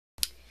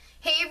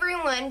Hey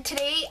everyone,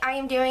 today I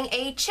am doing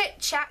a chit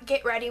chat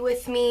get ready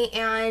with me,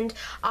 and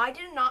I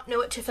did not know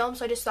what to film,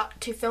 so I just thought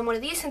to film one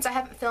of these since I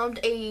haven't filmed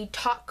a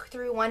talk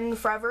through one in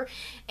forever.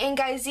 And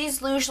guys,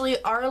 these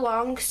usually are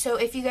long, so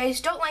if you guys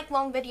don't like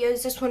long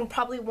videos, this one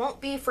probably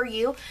won't be for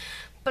you.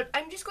 But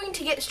I'm just going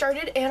to get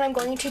started, and I'm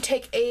going to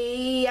take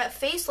a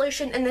face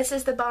lotion, and this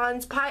is the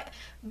Bond's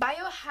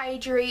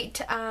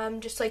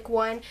Biohydrate, just like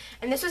one.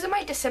 And this was in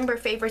my December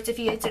favorites. If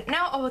you guys didn't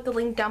know, I'll put the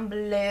link down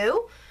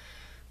below.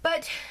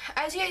 But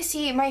as you guys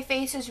see, my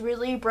face is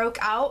really broke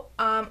out.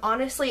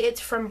 Honestly, it's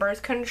from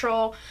birth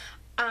control.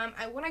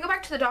 When I go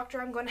back to the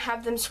doctor, I'm going to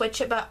have them switch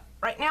it, but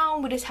right now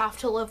we just have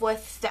to live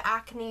with the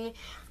acne.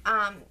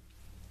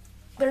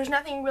 There's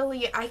nothing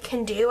really I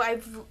can do.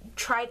 I've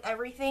tried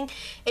everything.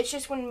 It's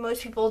just when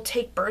most people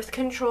take birth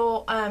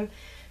control,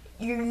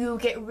 you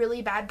get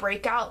really bad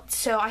breakouts.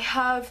 So I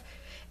have,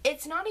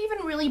 it's not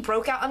even really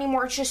broke out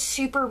anymore. It's just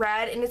super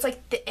red, and it's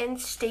like the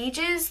end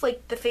stages,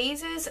 like the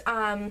phases,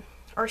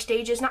 or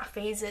stages, not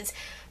phases.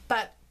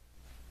 But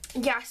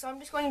yeah, so I'm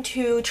just going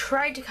to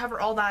try to cover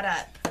all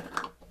that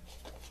up.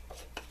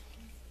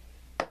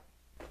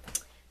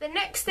 The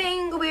next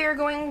thing we are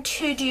going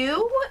to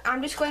do,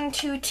 I'm just going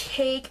to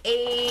take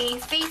a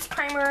face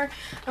primer.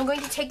 I'm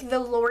going to take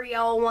the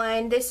L'Oreal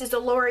one. This is the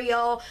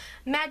L'Oreal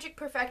Magic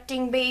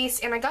Perfecting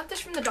Base, and I got this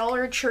from the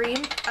Dollar Tree.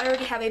 I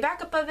already have a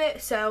backup of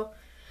it, so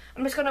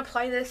I'm just going to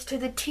apply this to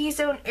the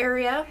T-zone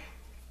area.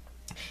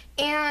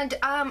 And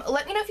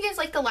let me know if you guys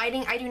like the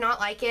lighting. I do not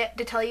like it,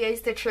 to tell you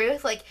guys the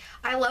truth. Like,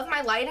 I love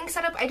my lighting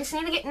setup. I just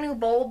need to get new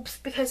bulbs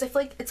because I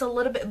feel like it's a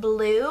little bit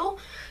blue.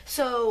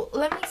 So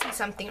let me see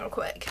something real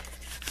quick.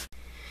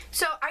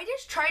 So I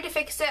just tried to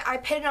fix it. I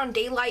put it on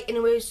daylight and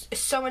it was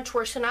so much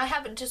worse. And I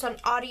have it just on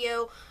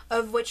audio,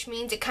 of which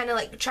means it kind of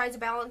like tries to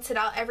balance it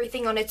out,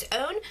 everything on its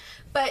own.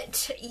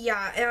 But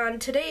yeah, and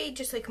today,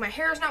 just like my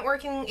hair is not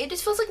working, it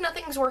just feels like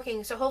nothing's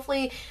working. So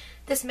hopefully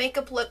this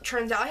makeup look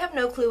turns out. I have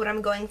no clue what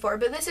I'm going for,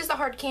 but this is the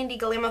Hard Candy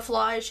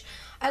Glamouflage.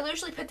 I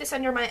usually put this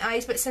under my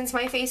eyes, but since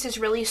my face is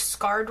really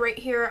scarred right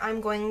here,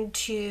 I'm going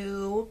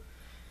to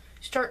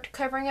start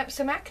covering up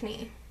some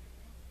acne.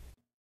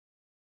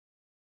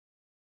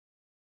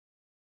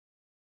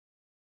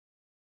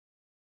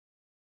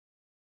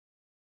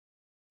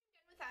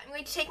 I'm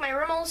going to take my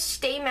Rimmel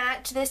Stay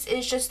Matte. This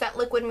is just that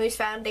liquid mousse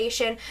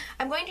foundation.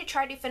 I'm going to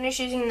try to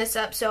finish using this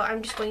up, so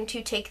I'm just going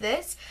to take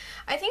this.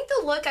 I think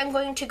the look I'm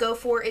going to go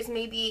for is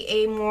maybe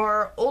a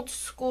more old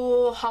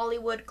school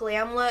Hollywood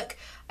glam look.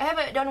 I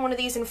haven't done one of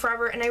these in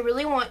forever, and I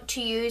really want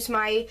to use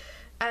my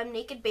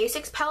Naked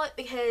Basics palette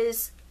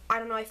because, I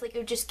don't know, I feel like it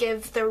would just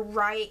give the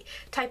right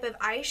type of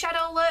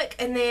eyeshadow look.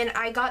 And then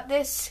I got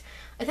this,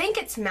 I think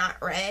it's matte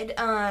red.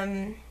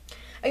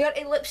 I got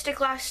a lipstick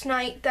last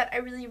night that I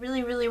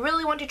really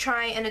want to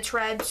try, and it's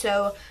red,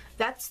 so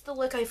that's the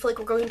look I feel like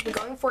we're going to be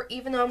going for.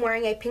 Even though I'm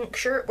wearing a pink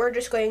shirt, we're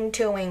just going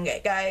to wing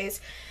it, guys.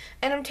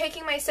 And I'm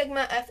taking my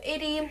Sigma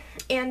F80,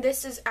 and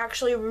this is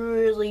actually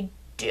really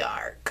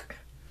dark.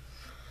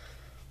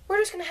 We're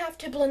just going to have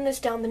to blend this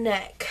down the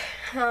neck.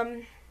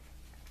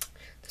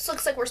 This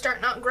looks like we're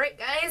starting out great,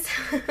 guys.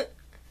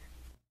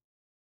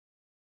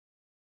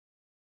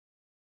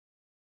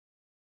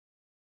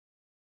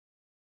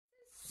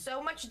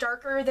 So much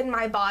darker than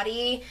my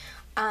body,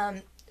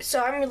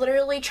 so I'm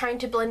literally trying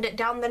to blend it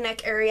down the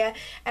neck area,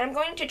 and I'm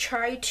going to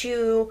try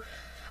to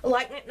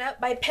lighten it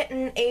up by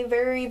putting a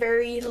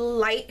very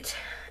light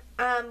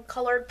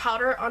colored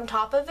powder on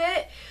top of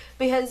it,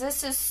 because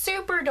this is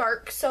super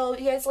dark. So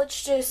you guys,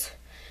 let's just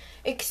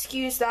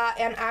excuse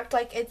that and act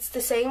like it's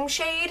the same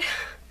shade.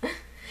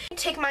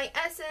 Take my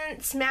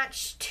Essence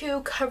Match 2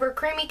 Cover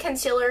Creamy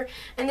Concealer,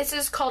 and this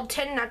is called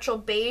 10 Natural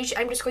Beige.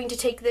 I'm just going to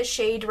take this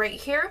shade right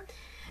here,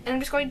 and I'm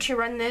just going to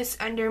run this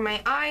under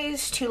my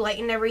eyes to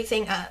lighten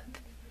everything up.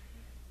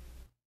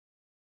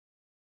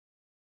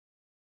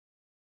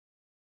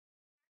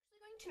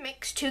 I'm going to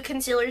mix two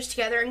concealers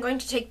together. I'm going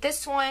to take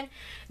this one,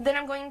 then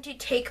I'm going to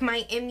take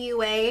my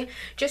MUA,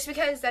 just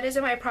because that is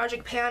in my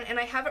project pan, and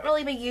I haven't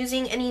really been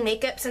using any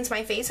makeup since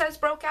my face has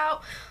broke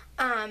out.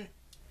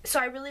 So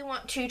I really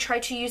want to try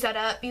to use that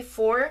up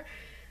before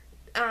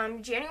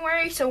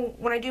January, so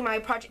when I do my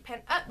project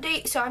pan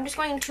update. So I'm just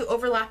going to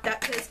overlap that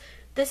because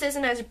this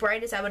isn't as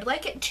bright as I would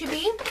like it to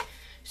be.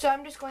 So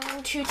I'm just going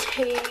to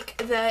take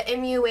the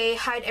MUA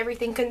Hide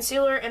Everything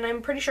Concealer, and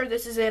I'm pretty sure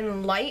this is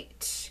in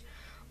light.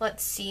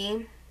 Let's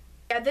see.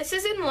 Yeah, this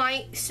is in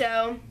light,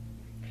 so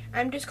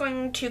I'm just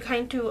going to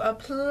kind of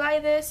apply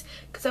this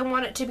because I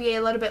want it to be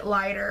a little bit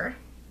lighter.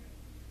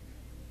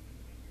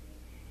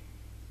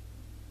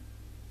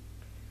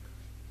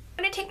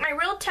 I'm going to take my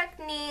Real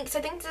Techniques,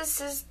 I think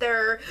this is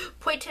their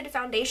pointed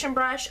foundation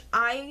brush.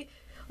 I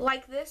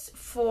like this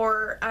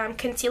for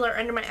concealer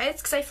under my eyes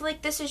because I feel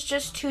like this is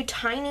just too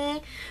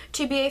tiny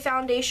to be a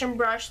foundation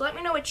brush. Let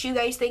me know what you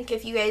guys think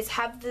if you guys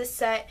have this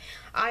set.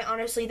 I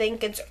honestly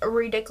think it's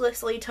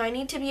ridiculously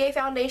tiny to be a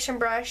foundation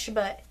brush,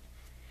 but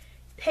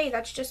hey,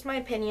 that's just my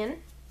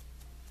opinion.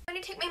 I'm going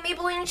going to take my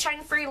Maybelline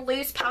Shine Free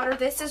Loose Powder.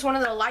 This is one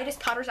of the lightest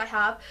powders I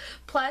have.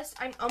 Plus,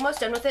 I'm almost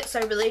done with it, so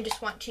I really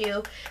just want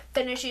to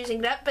finish using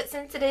it up. But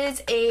since it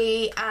is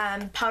a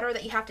powder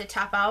that you have to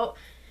tap out,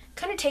 it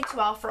kind of takes a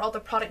while for all the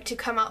product to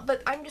come out.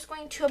 But I'm just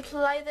going to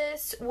apply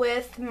this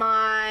with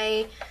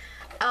my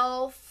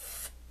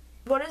e.l.f.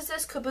 What is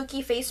this?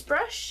 Kabuki face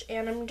brush.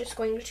 And I'm just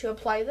going to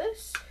apply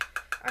this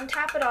and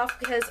tap it off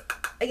because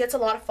it gets a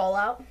lot of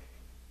fallout.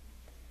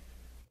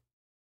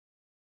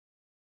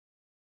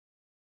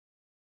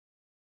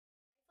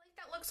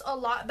 Looks a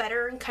lot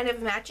better and kind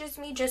of matches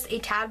me just a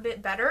tad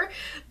bit better,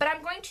 but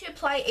I'm going to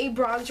apply a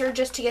bronzer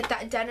just to get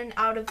that done and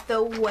out of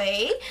the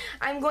way.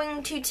 I'm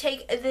going to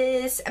take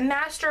this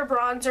Master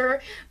Bronzer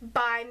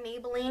by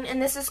Maybelline,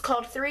 and this is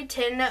called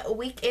 310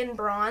 Weekend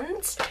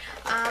Bronze.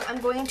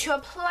 I'm going to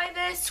apply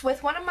this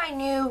with one of my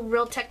new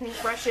Real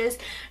Technique brushes.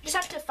 I just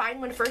have to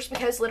find one first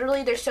because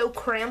literally they're so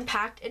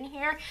cram-packed in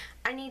here.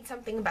 I need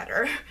something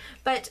better.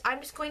 But I'm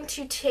just going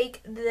to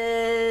take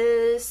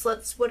this,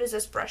 what is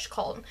this brush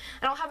called?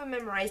 I don't have it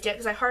memorized yet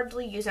because I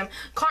hardly use them.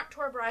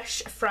 Contour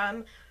brush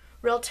from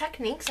Real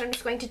Techniques. I'm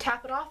just going to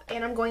tap it off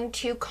and I'm going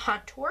to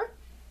contour.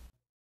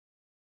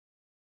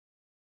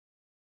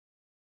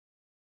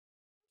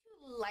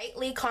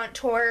 Lightly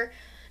contour.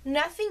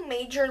 Nothing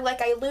major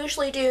like I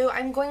usually do.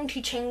 I'm going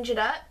to change it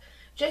up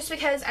just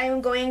because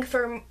I'm going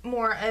for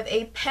more of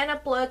a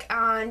pin-up look,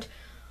 and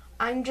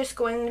I'm just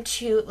going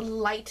to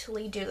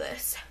lightly do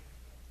this.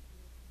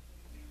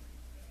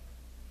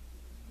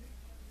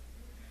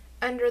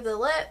 Under the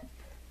lip.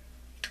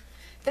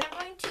 Then I'm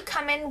going to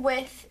come in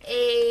with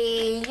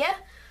a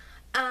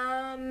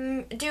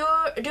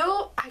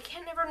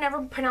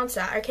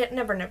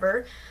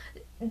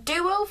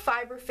Duo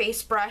Fiber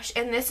Face Brush,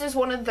 and this is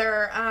one of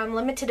their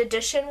limited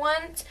edition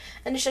ones,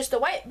 and it's just a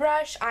white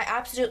brush. I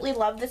absolutely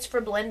love this for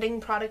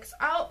blending products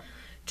out,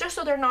 just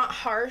so they're not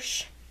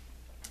harsh.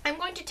 I'm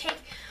going to take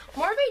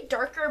more of a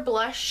darker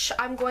blush.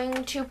 I'm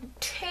going to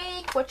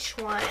take, which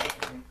one?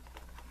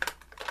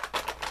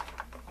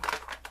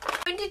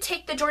 I'm going to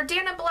take the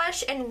Jordana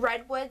blush in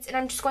Redwoods, and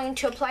I'm just going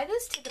to apply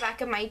this to the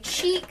back of my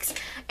cheeks,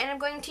 and I'm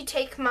going to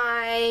take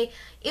my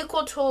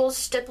Equal Tools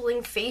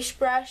stippling face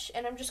brush,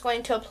 and I'm just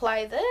going to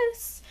apply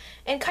this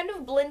and kind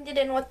of blend it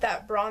in with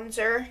that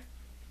bronzer.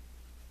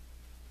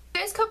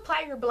 You guys could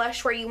apply your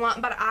blush where you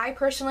want, but I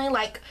personally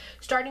like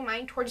starting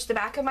mine towards the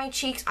back of my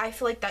cheeks. I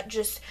feel like that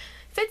just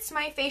fits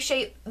my face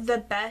shape the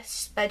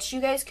best, but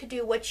you guys could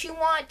do what you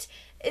want.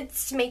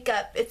 It's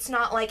makeup. It's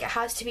not like it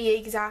has to be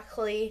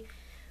exactly,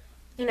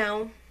 you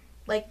know,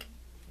 like,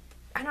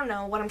 I don't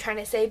know what I'm trying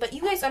to say, but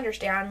you guys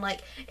understand,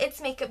 like,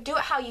 it's makeup. Do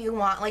it how you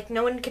want. Like,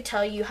 no one could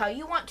tell you how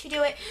you want to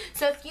do it.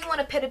 So if you want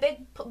to put a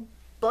big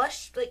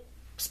blush, like,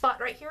 spot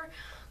right here,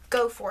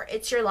 go for it.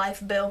 It's your life,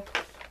 boo.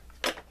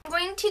 I'm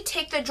going to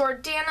take the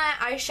Jordana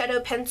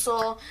eyeshadow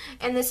pencil,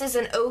 and this is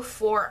an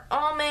 04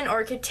 Almond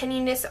or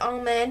Continuous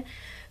Almond.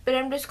 But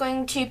I'm just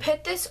going to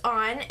put this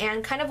on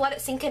and kind of let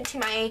it sink into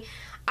my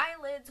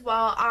eyelids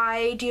while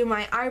I do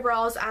my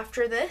eyebrows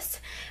after this.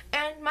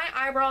 And my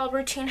eyebrow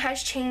routine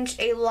has changed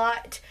a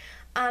lot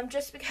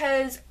just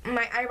because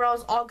my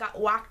eyebrows all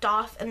got whacked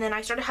off, and then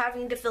I started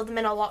having to fill them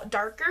in a lot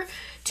darker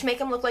to make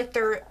them look like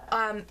they're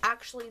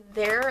actually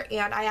there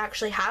and I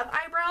actually have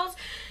eyebrows.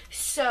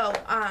 So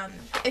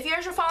if you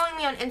guys are following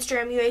me on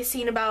Instagram, you guys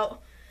seen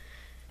about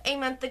a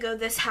month ago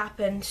this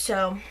happened.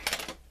 So,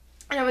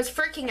 and I was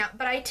freaking out.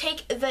 But I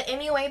take the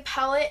Anyway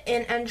palette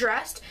in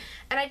Undressed,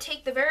 and I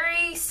take the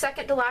very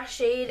second to last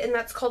shade, and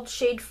that's called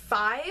shade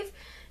 5.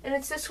 And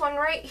it's this one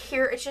right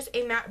here. It's just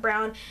a matte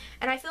brown.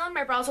 And I fill in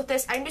my brows with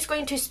this. I'm just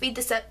going to speed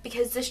this up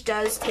because this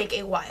does take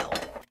a while.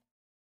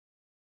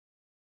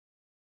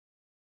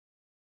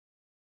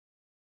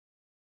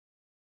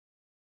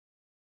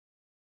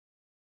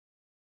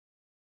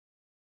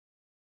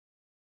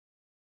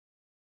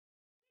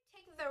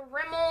 The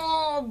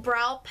Rimmel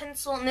brow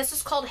pencil, and this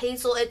is called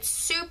Hazel. It's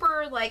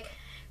super like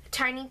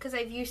tiny because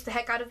I've used the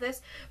heck out of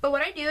this, but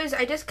what I do is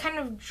I just kind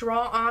of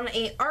draw on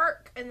a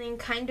arc and then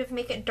kind of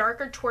make it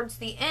darker towards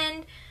the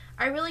end.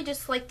 I really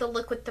just like the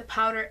look with the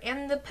powder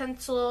and the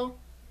pencil.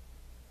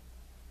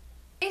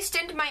 I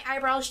extend my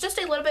eyebrows just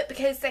a little bit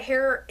because the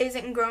hair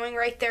isn't growing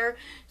right there,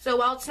 so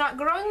while it's not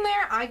growing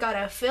there, I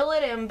gotta fill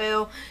it in,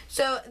 boo.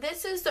 So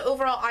this is the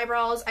overall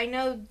eyebrows. I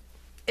know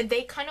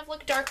they kind of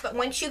look dark, but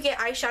once you get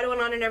eyeshadow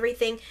on and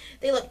everything,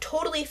 they look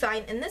totally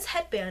fine. And this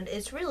headband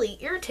is really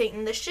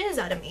irritating the shiz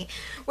out of me.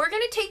 We're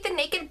going to take the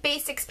Naked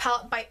Basics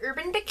palette by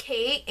Urban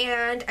Decay,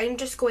 and I'm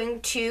just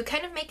going to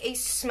kind of make a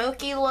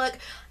smoky look.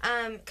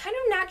 Kind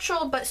of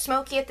natural, but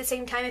smoky at the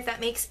same time, if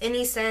that makes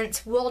any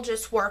sense. We'll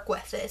just work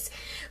with this.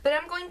 But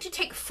I'm going to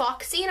take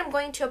Foxy, and I'm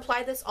going to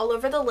apply this all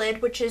over the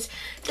lid, which is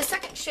the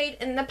second shade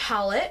in the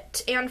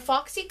palette. And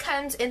Foxy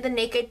comes in the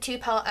Naked 2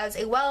 palette as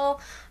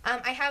well.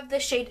 I have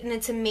this shade, and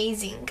it's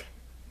amazing.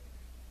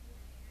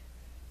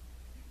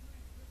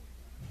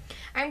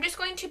 I'm just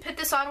going to put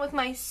this on with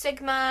my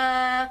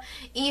Sigma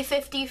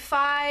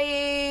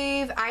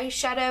E55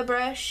 eyeshadow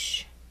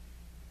brush.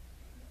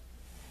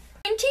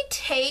 I'm going to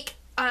take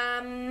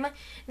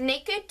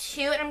Naked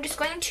 2, and I'm just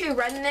going to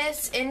run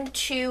this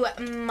into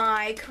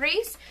my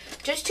crease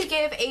just to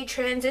give a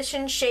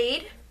transition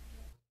shade.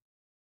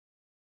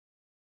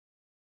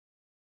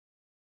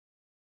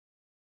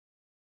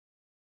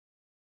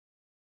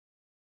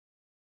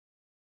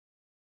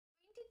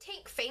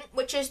 Take Faint,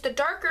 which is the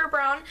darker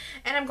brown,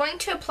 and I'm going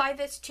to apply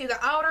this to the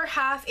outer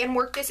half and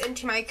work this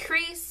into my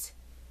crease.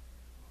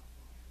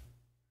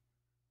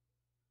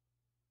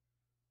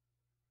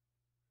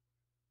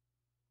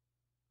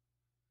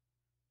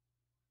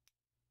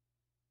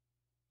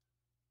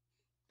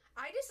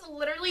 I just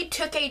literally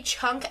took a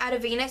chunk out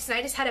of Venus and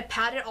I just had to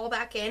pat it all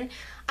back in.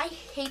 I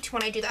hate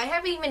when I do that. I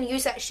haven't even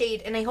used that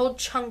shade and a whole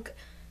chunk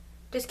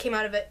just came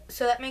out of it.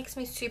 So that makes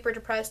me super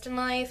depressed in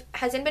life.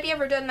 Has anybody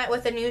ever done that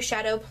with a new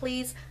shadow?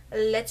 Please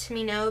let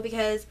me know,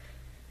 because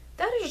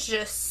that is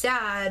just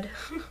sad.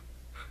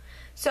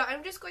 So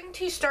I'm just going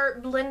to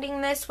start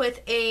blending this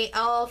with a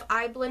e.l.f.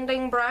 eye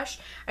blending brush.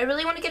 I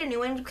really want to get a new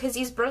one because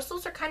these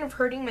bristles are kind of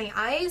hurting my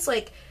eyes.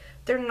 Like,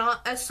 they're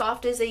not as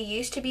soft as they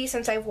used to be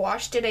since I've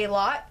washed it a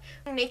lot.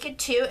 Naked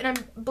 2, and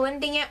I'm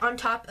blending it on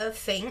top of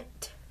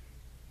Faint.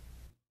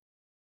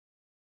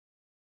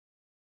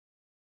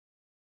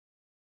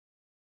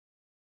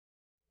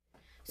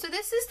 So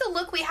this is the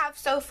look we have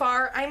so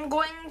far. I'm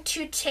going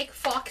to take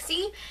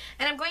Foxy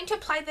and I'm going to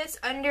apply this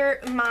under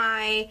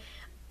my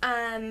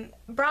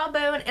brow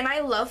bone, and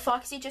I love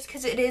Foxy just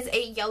because it is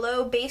a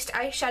yellow based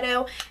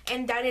eyeshadow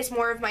and that is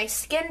more of my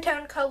skin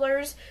tone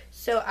colors,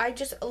 so I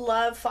just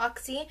love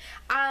Foxy.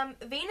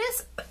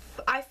 Venus,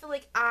 I feel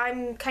like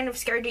I'm kind of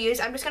scared to use.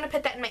 I'm just going to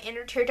put that in my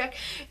inner tear duct,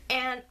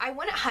 and I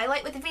want to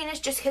highlight with Venus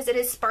just because it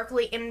is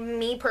sparkly, and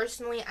me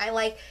personally, I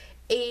like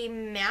a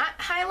matte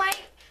highlight.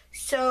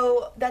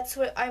 So that's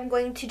what I'm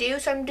going to do.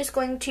 So I'm just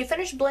going to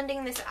finish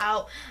blending this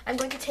out. I'm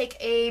going to take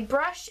a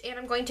brush and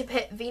I'm going to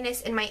put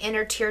Venus in my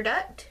inner tear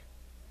duct.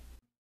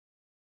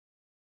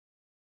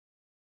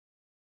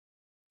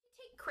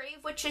 Take Crave,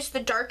 which is the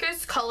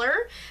darkest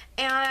color,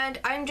 and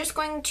I'm just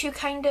going to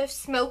kind of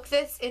smoke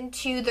this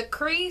into the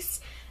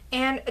crease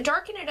and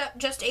darken it up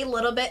just a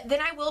little bit. Then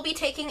I will be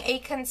taking a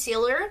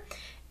concealer,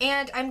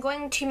 and I'm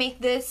going to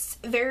make this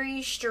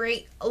very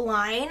straight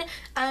line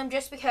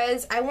just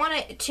because I want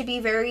it to be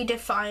very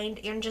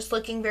defined and just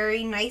looking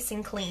very nice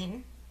and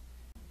clean.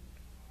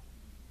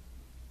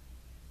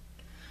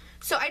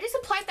 So I just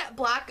applied that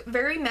black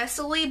very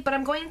messily, but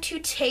I'm going to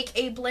take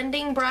a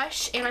blending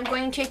brush and I'm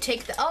going to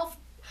take the e.l.f.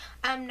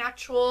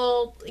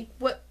 Natural,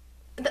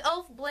 the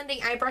e.l.f. blending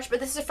eye brush, but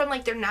this is from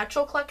like their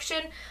natural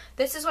collection.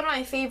 This is one of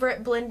my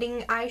favorite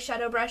blending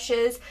eyeshadow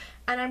brushes,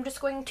 and I'm just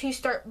going to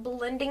start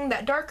blending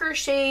that darker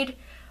shade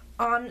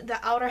on the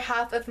outer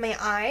half of my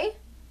eye.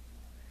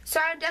 So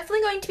I'm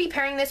definitely going to be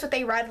pairing this with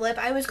a red lip.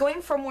 I was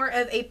going for more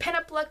of a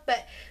pinup look,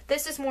 but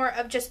this is more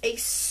of just a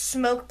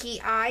smoky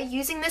eye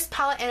using this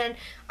palette, and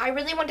I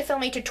really want to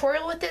film a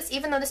tutorial with this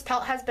even though this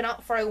palette has been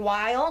out for a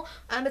while.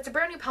 It's a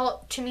brand new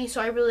palette to me,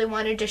 so I really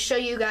wanted to show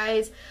you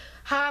guys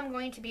how I'm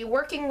going to be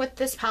working with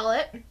this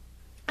palette.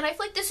 And I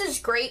feel like this is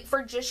great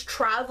for just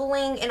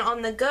traveling and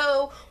on the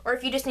go, or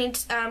if you just need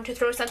to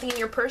throw something in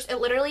your purse. It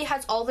literally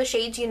has all the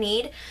shades you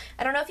need.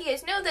 I don't know if you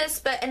guys know this,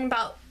 but in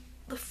about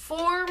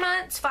 5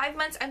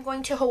 months, I'm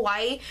going to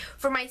Hawaii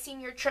for my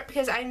senior trip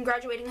because I'm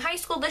graduating high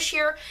school this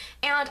year,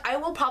 and I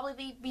will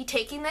probably be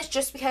taking this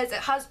just because it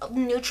has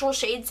neutral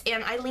shades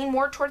and I lean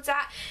more towards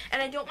that,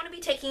 and I don't want to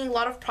be taking a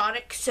lot of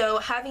product, so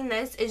having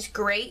this is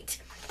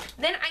great.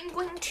 Then I'm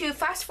going to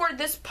fast forward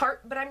this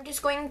part, but I'm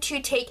just going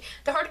to take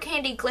the Hard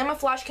Candy Glamour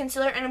Flash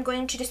Concealer and I'm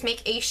going to just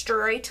make a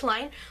straight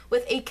line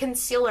with a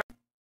concealer.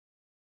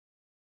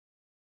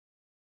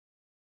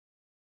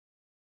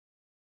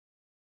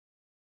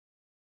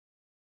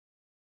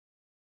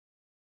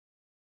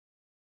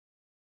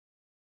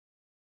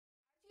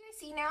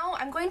 See now,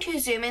 I'm going to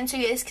zoom in so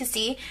you guys can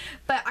see,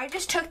 but I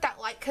just took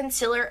that light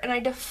concealer and I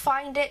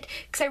defined it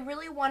because I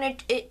really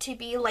wanted it to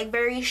be like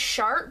very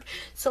sharp.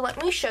 So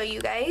let me show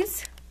you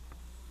guys.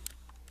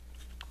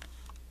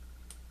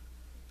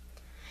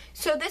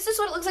 So this is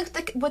what it looks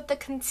like with the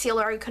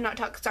concealer. I could not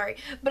talk, sorry.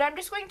 But I'm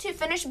just going to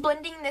finish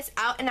blending this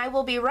out and I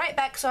will be right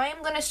back. So I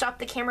am going to stop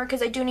the camera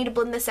because I do need to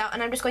blend this out,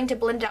 and I'm just going to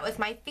blend it out with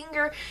my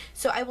finger.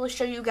 So I will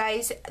show you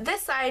guys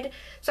this side.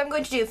 So I'm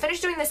going to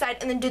finish doing this side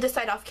and then do this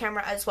side off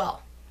camera as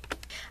well.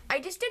 I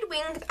just did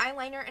winged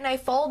eyeliner and I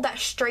followed that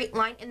straight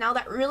line, and now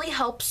that really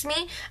helps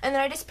me. And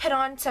then I just put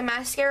on some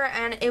mascara,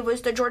 and it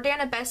was the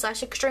Jordana Best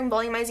Lash Extreme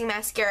Volumizing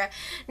Mascara.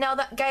 Now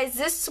that, guys,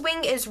 this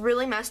wing is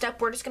really messed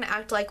up. We're just going to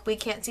act like we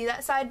can't see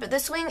that side, but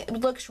this wing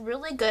looks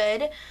really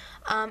good,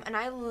 and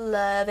I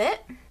love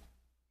it.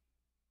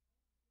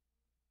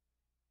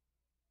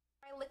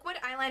 Liquid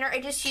eyeliner,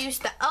 I just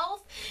used the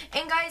e.l.f.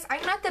 And guys,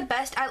 I'm not the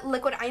best at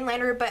liquid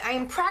eyeliner, but I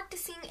am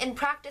practicing, and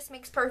practice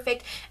makes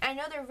perfect. And I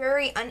know they're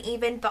very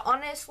uneven, but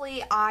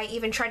honestly, I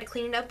even tried to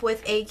clean it up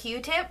with a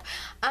Q-tip.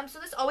 So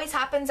this always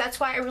happens. That's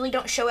why I really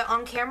don't show it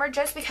on camera,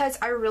 just because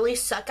I really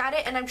suck at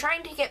it, and I'm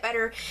trying to get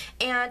better.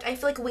 And I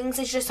feel like wings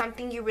is just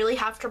something you really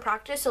have to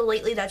practice, so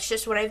lately that's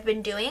just what I've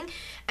been doing.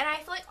 And I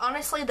feel like,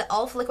 honestly, the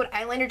e.l.f. liquid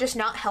eyeliner does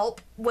not help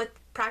with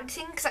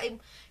practicing because I'm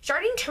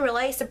starting to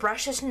realize the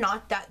brush is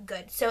not that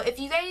good. So if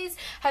you guys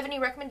have any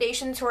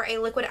recommendations for a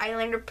liquid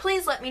eyeliner,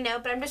 please let me know.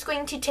 But I'm just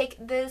going to take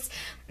this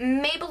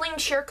Maybelline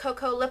Sheer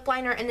Cocoa lip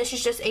liner, and this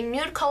is just a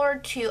nude color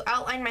to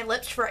outline my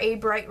lips for a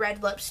bright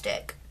red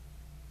lipstick.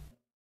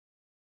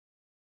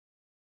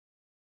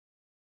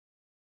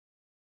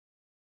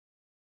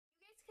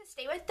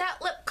 Stay with that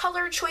lip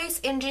color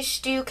choice and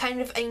just do kind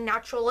of a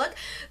natural look,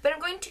 but I'm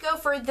going to go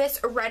for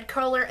this red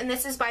color, and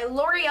this is by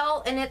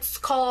L'Oreal, and it's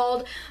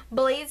called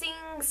Blazing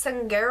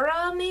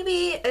Sangara.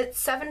 Maybe it's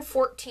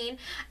 714.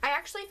 I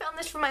actually found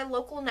this from my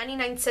local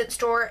 99-cent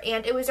store,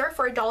 and it was there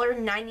for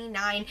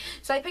 $1.99.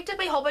 So I picked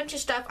up a whole bunch of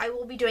stuff. I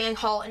will be doing a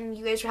haul, and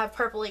you guys have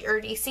probably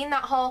already seen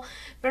that haul,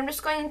 but I'm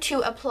just going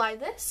to apply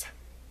this.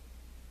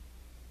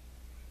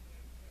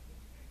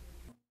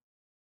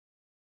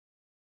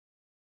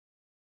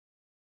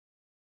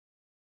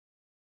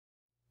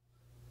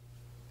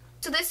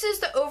 So this is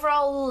the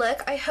overall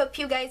look. I hope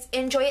you guys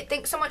enjoy it.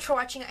 Thanks so much for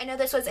watching. I know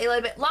this was a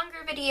little bit longer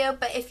video,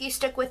 but if you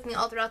stuck with me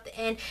all throughout the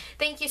end,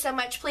 thank you so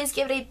much. Please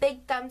give it a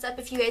big thumbs up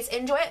if you guys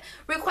enjoy it.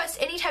 Request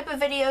any type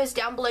of videos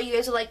down below you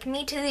guys would like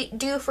me to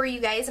do for you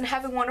guys, and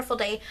have a wonderful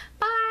day.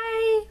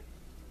 Bye!